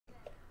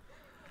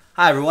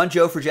Hi everyone,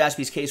 Joe for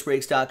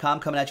JaspysCaseBreaks.com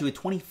coming at you with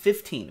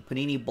 2015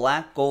 Panini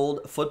Black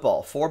Gold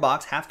Football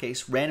 4-box half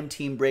case random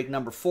team break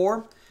number 4.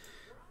 I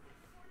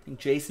think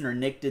Jason or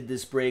Nick did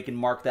this break and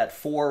marked that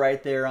 4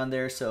 right there on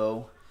there,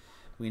 so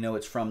we know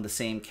it's from the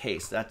same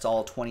case. That's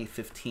all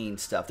 2015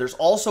 stuff. There's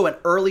also an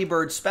early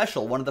bird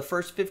special, one of the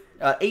first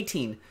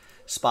 18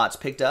 spots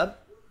picked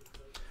up.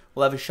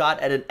 We'll have a shot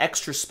at an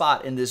extra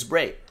spot in this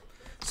break.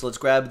 So let's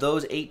grab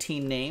those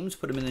 18 names,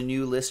 put them in the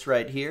new list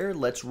right here.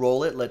 Let's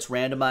roll it. Let's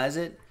randomize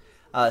it.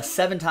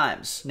 7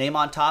 times. Name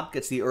on top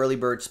gets the early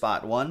bird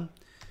spot. 1,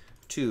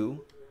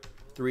 2,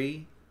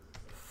 3,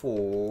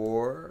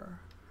 4,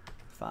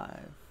 5,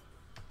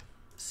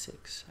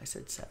 6. I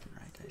said 7,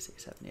 right? Did I say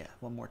 7? Yeah,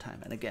 one more time.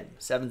 And again,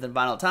 7th and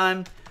final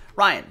time.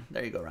 Ryan.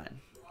 There you go, Ryan.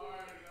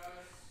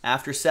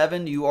 After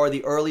 7, you are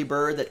the early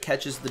bird that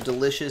catches the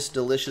delicious,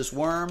 delicious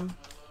worm.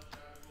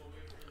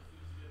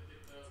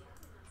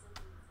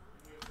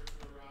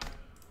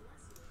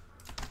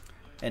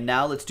 And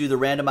now let's do the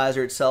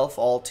randomizer itself.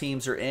 All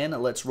teams are in.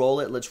 Let's roll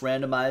it. Let's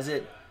randomize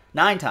it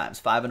 9 times.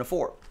 5 and a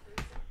 4.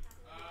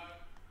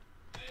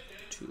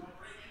 2,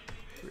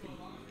 3, 4,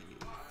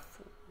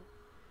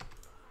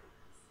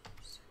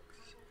 6,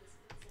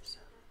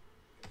 7.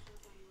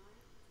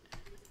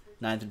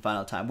 9th and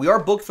final time. We are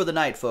booked for the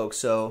night, folks.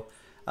 So,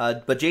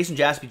 but Jason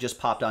Jaspy just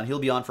popped on. He'll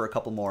be on for a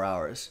couple more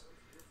hours.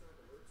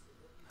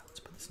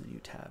 Let's put this in a new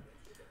tab.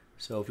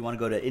 So if you want to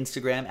go to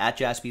Instagram at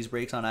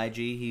JaspysBreaks on IG,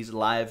 he's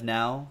live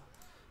now.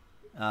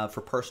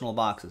 For personal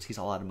boxes. He's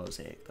all out of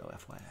Mosaic, though,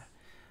 FYI.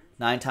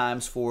 9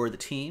 times for the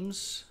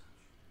teams.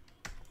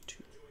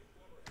 2,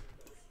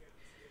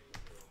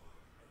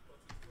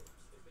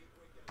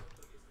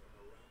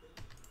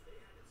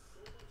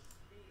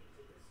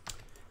 4.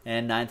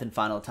 And 9th and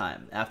final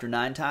time. After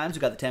 9 times, we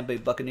got the Tampa Bay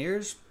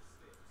Buccaneers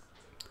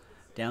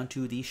down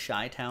to the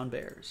Chi-Town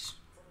Bears.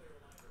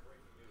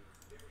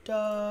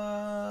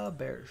 Bears.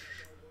 Bears.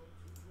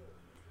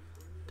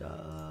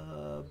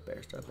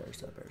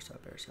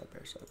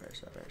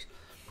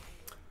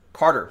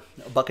 Carter,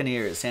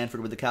 Buccaneers.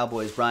 Sanford with the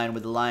Cowboys. Brian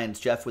with the Lions.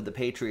 Jeff with the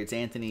Patriots.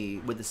 Anthony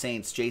with the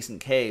Saints. Jason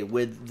K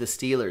with the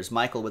Steelers.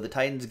 Michael with the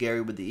Titans.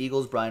 Gary with the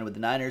Eagles. Brian with the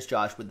Niners.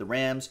 Josh with the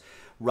Rams.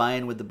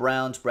 Ryan with the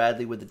Browns.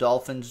 Bradley with the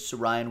Dolphins.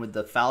 Ryan with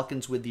the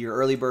Falcons with your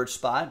early bird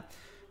spot.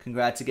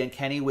 Congrats again,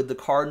 Kenny with the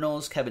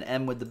Cardinals. Kevin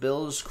M with the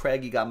Bills.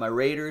 Craig, you got my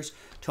Raiders.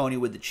 Tony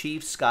with the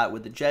Chiefs. Scott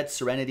with the Jets.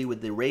 Serenity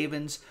with the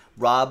Ravens.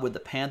 Rob with the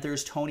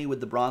Panthers. Tony with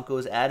the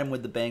Broncos. Adam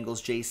with the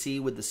Bengals.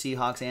 JC with the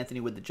Seahawks. Anthony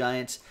with the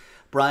Giants.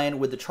 Brian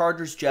with the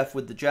Chargers. Jeff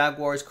with the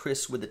Jaguars.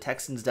 Chris with the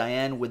Texans.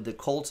 Diane with the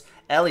Colts.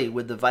 Ellie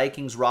with the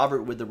Vikings.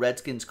 Robert with the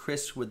Redskins.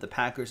 Chris with the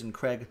Packers. And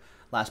Craig,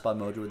 last spot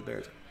Mojo with the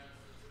Bears.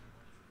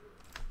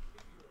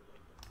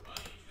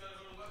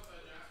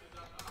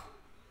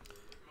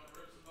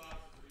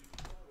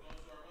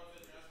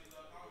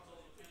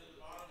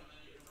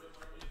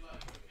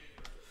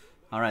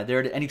 All right,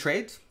 there. Any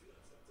trades?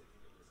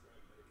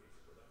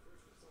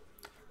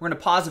 We're going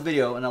to pause the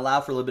video and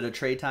allow for a little bit of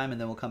trade time,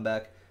 and then we'll come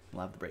back and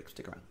we'll have the break.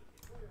 Stick around.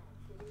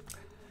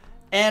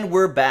 And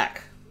we're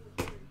back.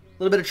 A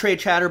little bit of trade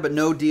chatter, but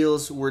no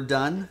deals were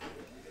done.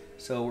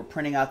 So we're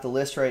printing out the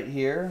list right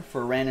here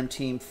for Random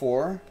Team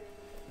 4.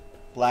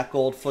 Black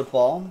Gold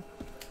Football.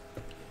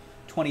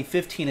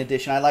 2015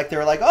 edition. They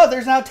were like, oh,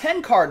 there's now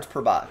 10 cards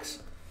per box.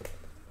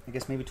 I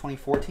guess maybe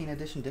 2014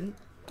 edition didn't.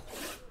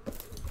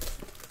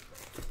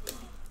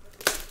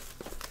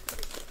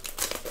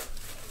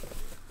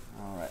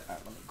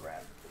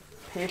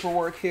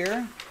 Paperwork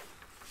here.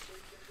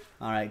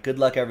 All right, good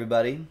luck,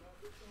 everybody.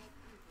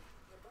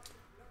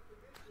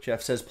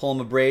 Jeff says pull him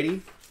a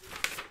Brady.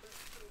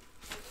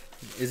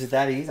 Is it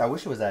that easy? I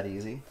wish it was that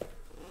easy.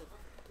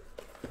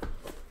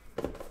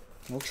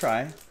 We'll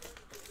try.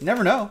 You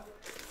never know.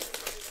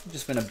 I've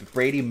just been a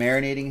Brady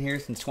marinating here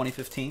since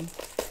 2015.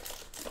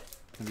 It's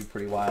gonna be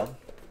pretty wild.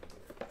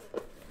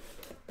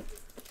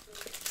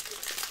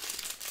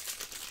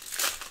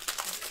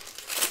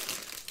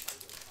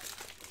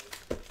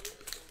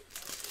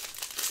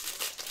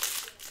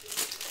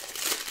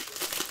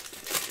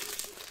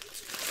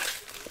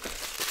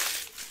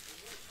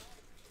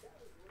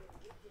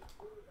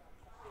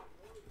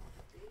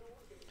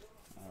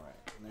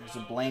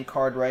 There's a blank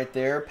card right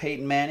there.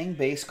 Peyton Manning,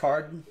 base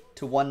card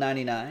to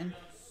 199.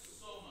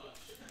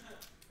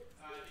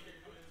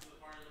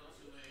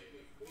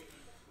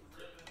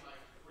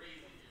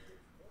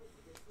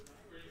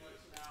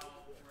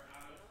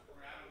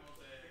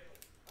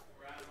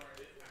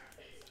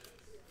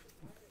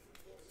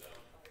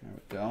 There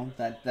we go.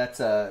 That's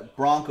a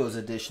Broncos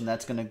edition.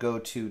 That's going to go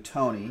to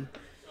Tony.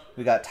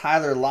 We got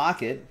Tyler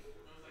Lockett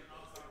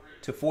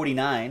to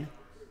 49.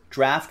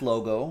 Draft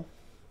logo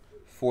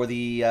for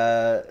the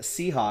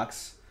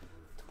Seahawks.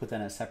 Put that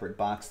in a separate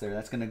box there.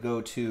 That's going to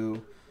go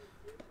to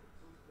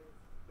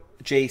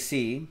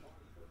JC.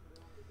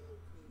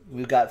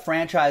 We've got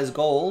franchise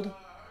gold.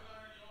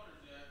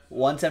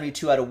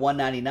 172 out of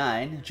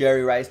 199.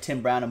 Jerry Rice,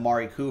 Tim Brown, and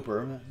Amari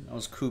Cooper. That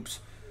was Coop's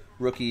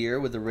rookie year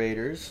with the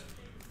Raiders.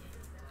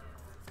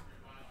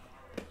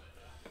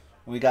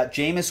 We got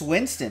Jameis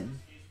Winston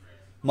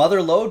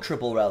Mother Lode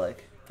triple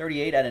relic.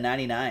 38 out of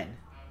 99.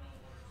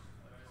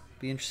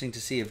 Be interesting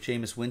to see if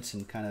Jameis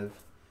Winston kind of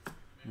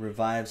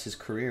revives his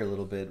career a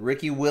little bit.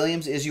 Ricky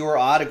Williams is your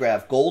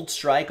autograph. Gold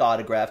Strike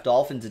autograph.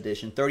 Dolphins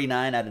edition.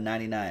 39 out of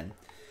 99.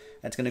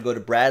 That's going to go to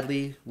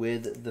Bradley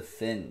with the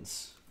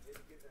Fins.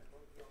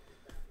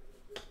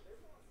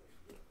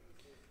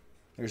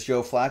 There's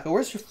Joe Flacco.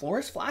 Where's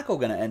Flacco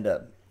going to end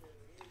up?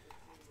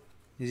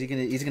 Is he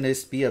going to he's going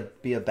to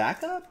be a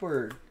backup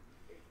or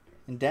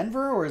in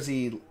Denver, or has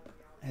he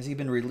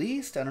been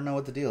released? I don't know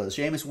what the deal is.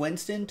 Jameis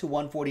Winston to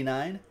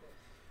 149.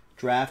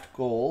 Draft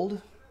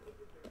gold.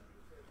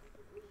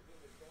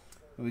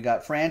 We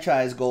got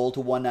franchise gold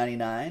to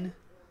 199.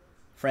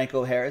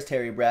 Franco Harris,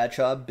 Terry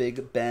Bradshaw,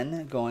 Big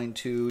Ben going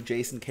to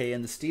Jason K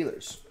and the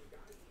Steelers.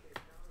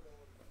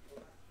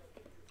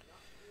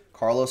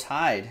 Carlos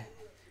Hyde.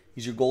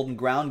 He's your golden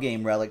ground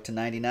game relic to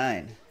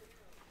 99.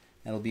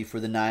 That'll be for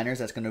the Niners.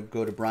 That's going to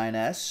go to Brian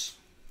S.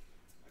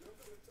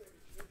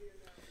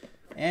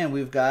 And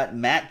we've got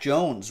Matt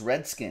Jones,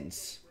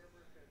 Redskins.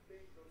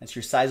 That's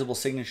your sizable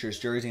signatures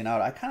jersey and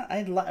out.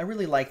 I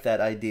really like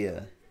that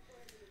idea.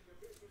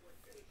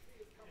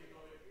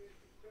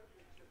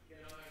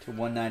 To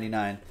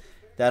 199.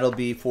 That'll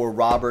be for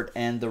Robert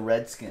and the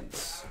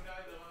Redskins.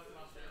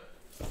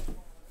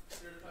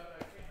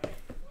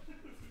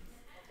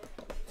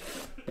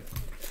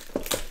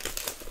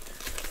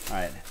 All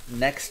right,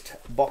 next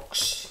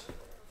box.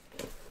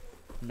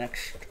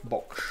 Next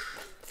box.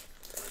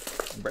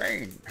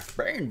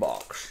 Brain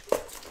box.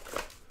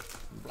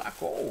 Black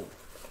gold.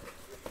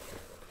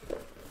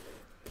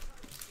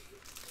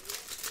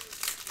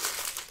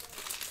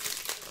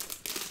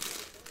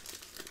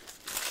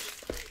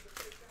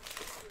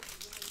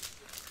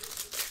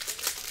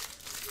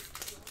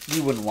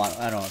 You wouldn't want,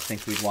 I don't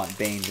think we'd want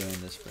Bane doing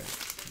this, but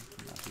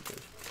not too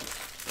good.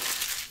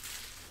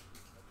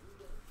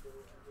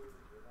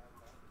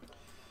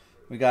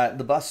 We got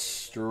the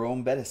bus,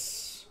 Jerome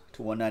Bettis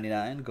to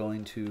 199,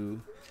 going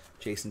to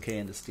Jason K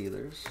and the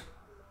Steelers.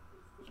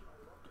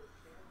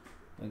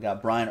 We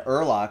got Brian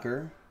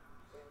Urlacher,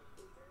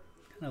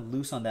 kind of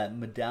loose on that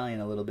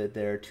medallion a little bit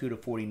there, 2 to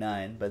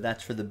 49, but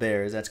that's for the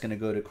Bears. That's going to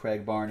go to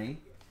Craig Barney.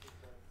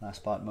 Last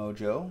spot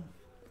mojo.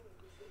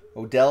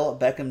 Odell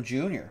Beckham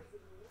Jr.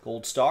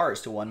 Gold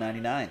Stars to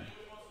 199.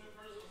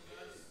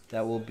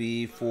 That will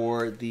be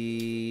for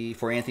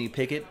Anthony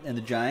Pickett and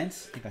the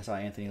Giants. I think I saw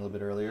Anthony a little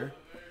bit earlier.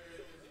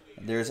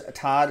 There's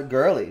Todd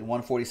Gurley,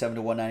 147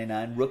 to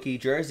 199. Rookie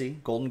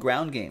jersey, Golden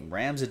Ground Game,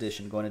 Rams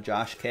edition, going to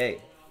Josh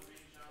K.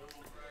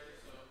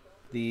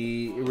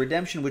 The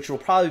redemption, which will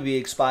probably be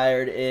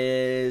expired,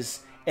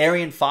 is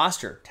Arian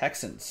Foster,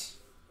 Texans.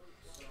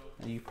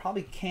 You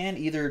probably can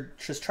either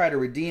just try to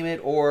redeem it,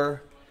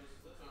 or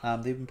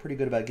they've been pretty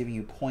good about giving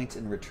you points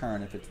in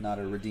return if it's not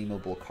a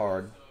redeemable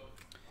card.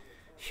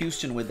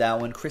 Houston with that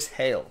one. Chris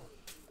Hale,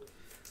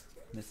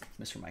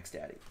 Mr. Mike's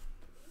daddy.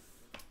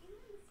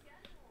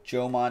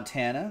 Joe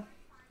Montana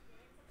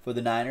for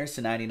the Niners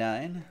to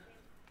 99.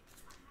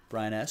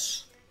 Brian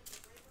S.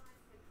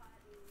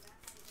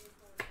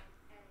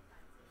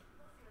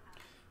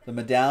 The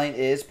medallion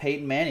is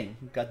Peyton Manning.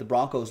 Got the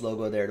Broncos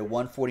logo there to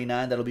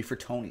 149. That'll be for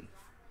Tony.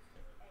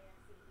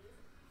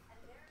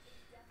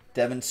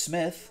 Devin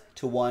Smith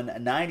to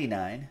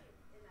 199.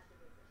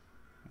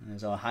 And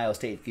there's Ohio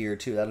State gear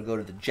too. That'll go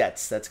to the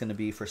Jets. That's going to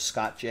be for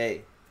Scott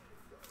J.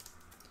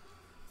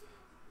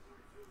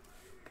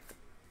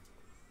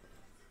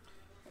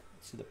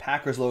 See the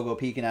Packers logo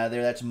peeking out of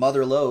there. That's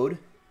Mother Lode.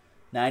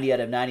 90 out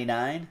of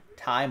 99.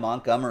 Ty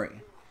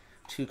Montgomery.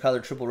 2-color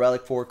triple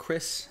relic for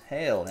Chris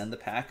Hale and the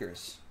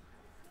Packers.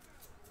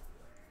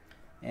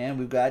 And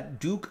we've got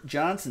Duke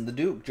Johnson, the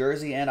Duke,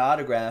 jersey and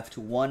autograph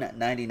to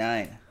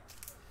 199.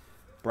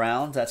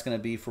 Browns, that's going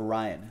to be for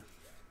Ryan.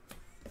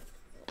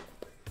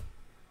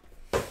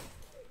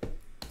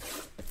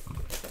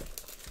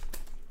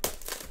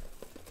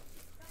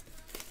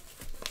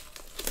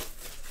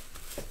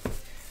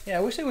 Yeah,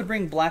 I wish they would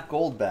bring black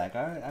gold back.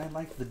 I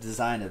like the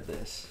design of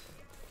this.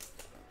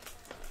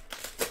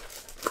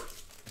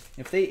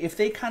 If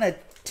they kind of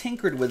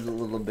tinkered with it a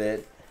little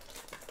bit,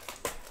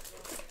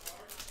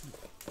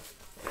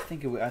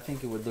 I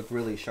think it would look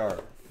really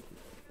sharp.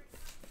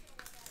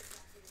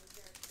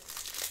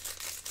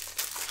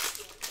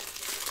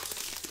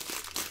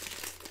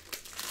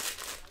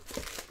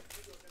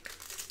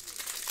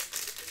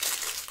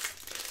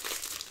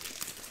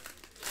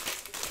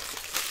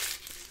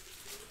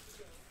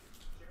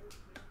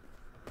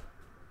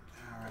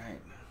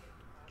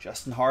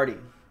 Justin Hardy,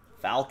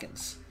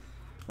 Falcons.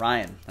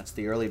 Ryan, that's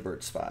the early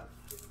bird spot.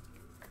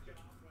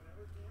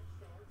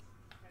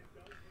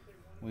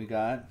 We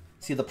got,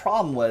 see, the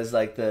problem was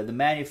like the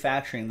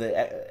manufacturing,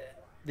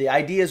 the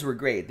ideas were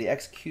great. The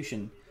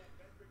execution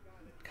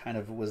kind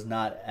of was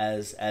not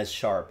as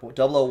sharp.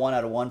 001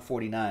 out of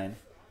 149.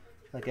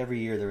 Like every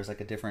year there was like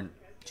a different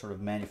sort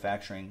of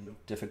manufacturing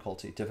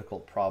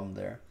difficult problem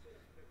there.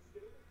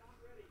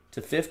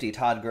 To 50,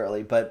 Todd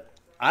Gurley, but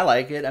I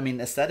like it. I mean,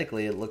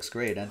 aesthetically, it looks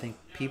great. I think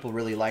people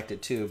really liked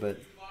it too, but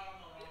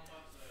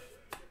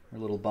we're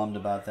a little bummed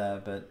about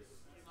that. But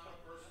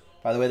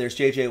By the way, there's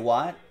J.J.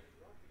 Watt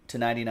to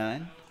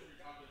 99.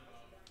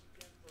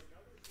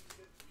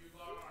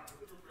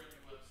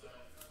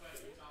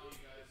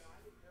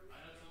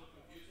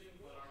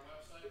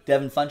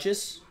 Devin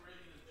Funchess,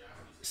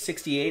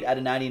 68 out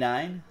of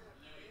 99.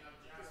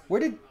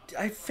 Where did...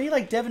 I feel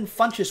like Devin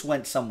Funchess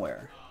went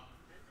somewhere.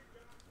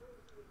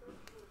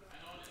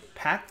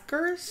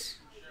 Packers?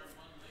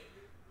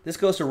 This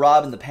goes to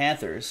Rob and the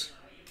Panthers.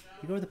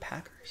 You go to the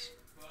Packers?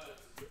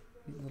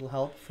 A little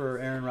help for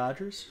Aaron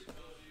Rodgers.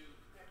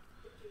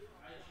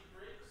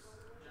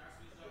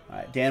 All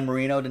right, Dan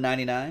Marino to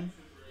 99.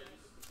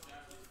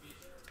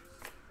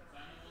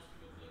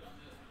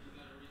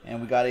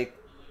 And we got a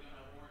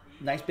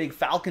nice big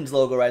Falcons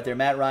logo right there.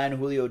 Matt Ryan,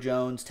 Julio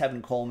Jones,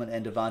 Tevin Coleman,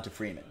 and Devonta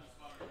Freeman.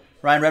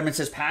 Ryan Redmond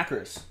says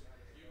Packers.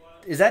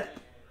 Is that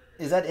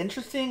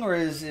interesting, or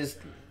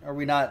are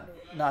we not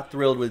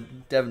thrilled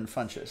with Devin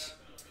Funchess?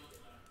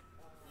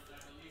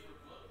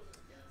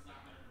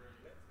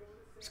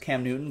 It's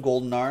Cam Newton,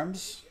 Golden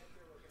Arms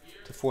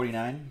to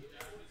 49.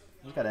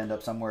 He's got to end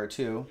up somewhere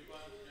too.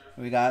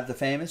 We got the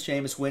famous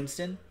Jameis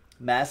Winston,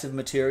 Massive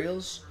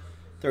Materials,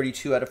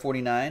 32 out of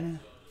 49.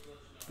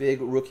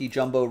 Big rookie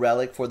jumbo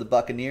relic for the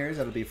Buccaneers.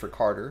 That'll be for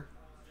Carter.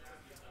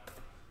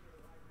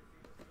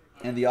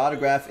 And the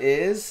autograph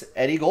is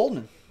Eddie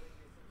Goldman.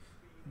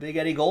 Big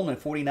Eddie Goldman,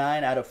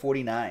 49 out of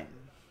 49.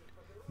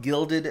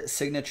 Gilded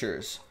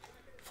signatures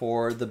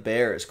for the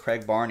Bears.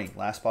 Craig Barney,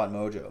 Last Spot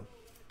Mojo.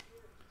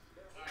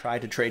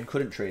 Tried to trade,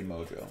 couldn't trade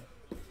Mojo.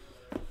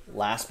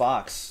 Last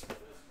box.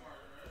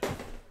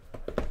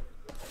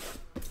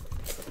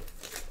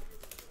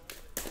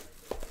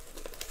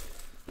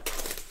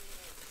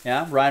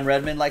 Yeah, Ryan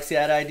Redmond likes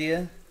that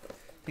idea.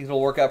 Think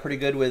it'll work out pretty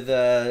good with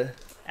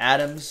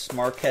Adams,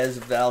 Marquez,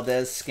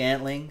 Valdez,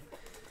 Scantling,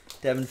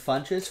 Devin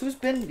Funchess, who's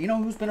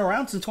been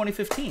around since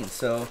 2015.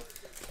 So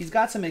he's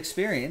got some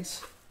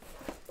experience.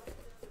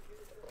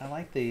 I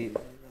like the,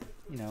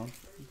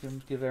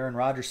 give Aaron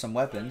Rodgers some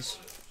weapons.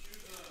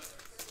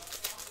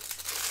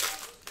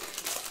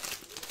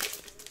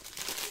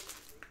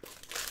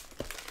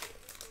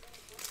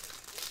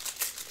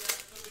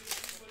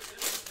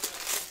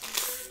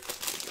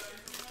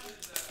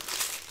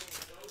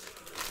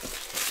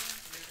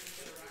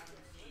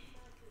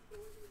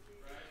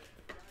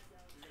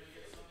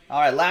 All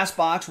right, last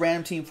box,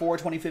 Random Team 4,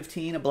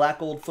 2015, a black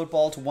gold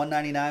football to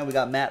 199. We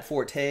got Matt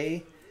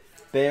Forte,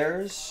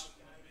 Bears,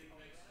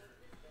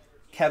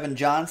 Kevin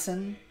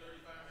Johnson,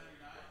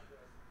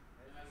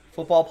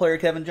 football player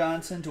Kevin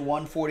Johnson to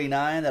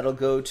 149. That'll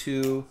go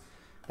to,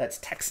 that's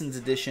Texans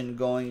edition,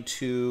 going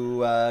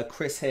to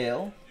Chris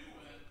Hale.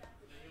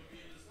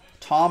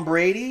 Tom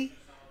Brady,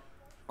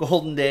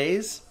 Golden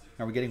Days.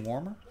 Are we getting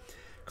warmer?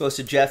 Goes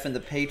to Jeff and the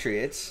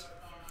Patriots.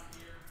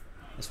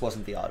 This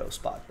wasn't the auto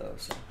spot, though,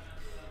 so.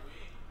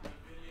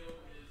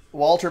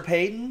 Walter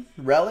Payton,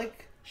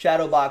 Relic,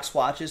 Shadow Box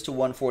Swatches to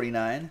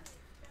 149.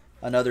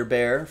 Another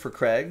Bear for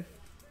Craig.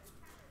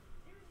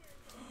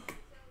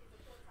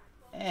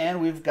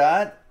 And we've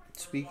got,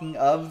 speaking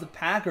of the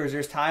Packers,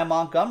 there's Ty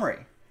Montgomery.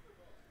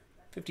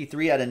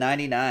 53 out of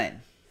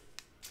 99.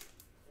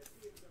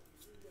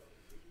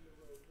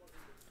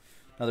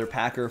 Another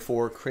Packer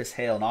for Chris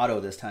Hale. An auto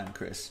this time,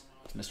 Chris.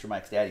 It's Mr.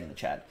 Mike's daddy in the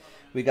chat.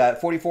 We got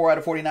 44 out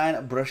of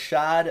 49,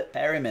 Brashad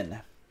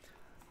Perriman.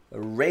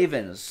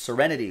 Ravens,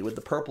 Serenity with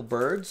the purple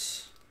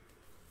birds.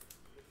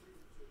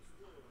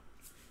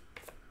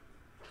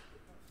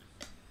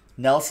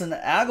 Nelson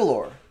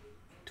Aguilar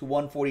to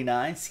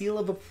 149. Seal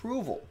of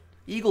Approval.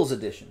 Eagles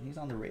edition. He's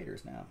on the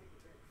Raiders now.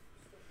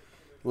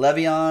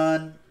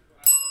 Le'Veon,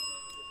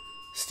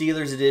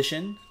 Steelers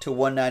edition to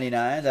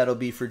 199. That'll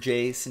be for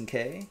Jason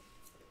K.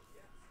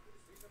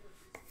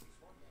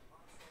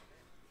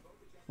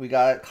 We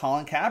got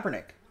Colin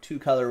Kaepernick,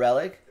 2-color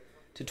relic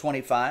to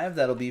 25.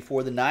 That'll be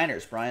for the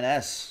Niners, Brian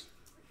S.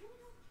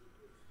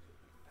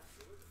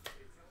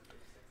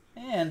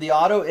 And the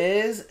auto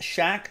is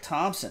Shaq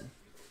Thompson.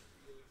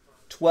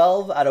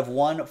 12 out of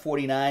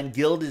 149.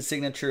 Gilded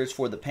signatures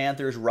for the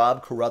Panthers.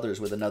 Rob Carruthers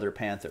with another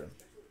Panther.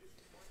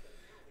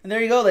 And there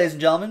you go, ladies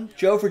and gentlemen.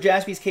 Joe for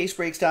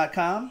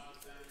JaspysCaseBreaks.com.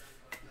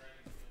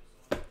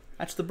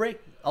 That's the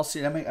break. I'll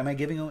see. Am I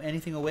giving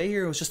anything away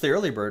here? It was just the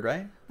early bird,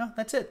 right? No,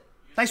 that's it.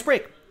 Nice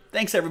break.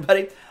 Thanks,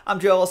 everybody.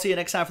 I'm Joe. I'll see you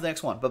next time for the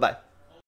next one. Bye-bye.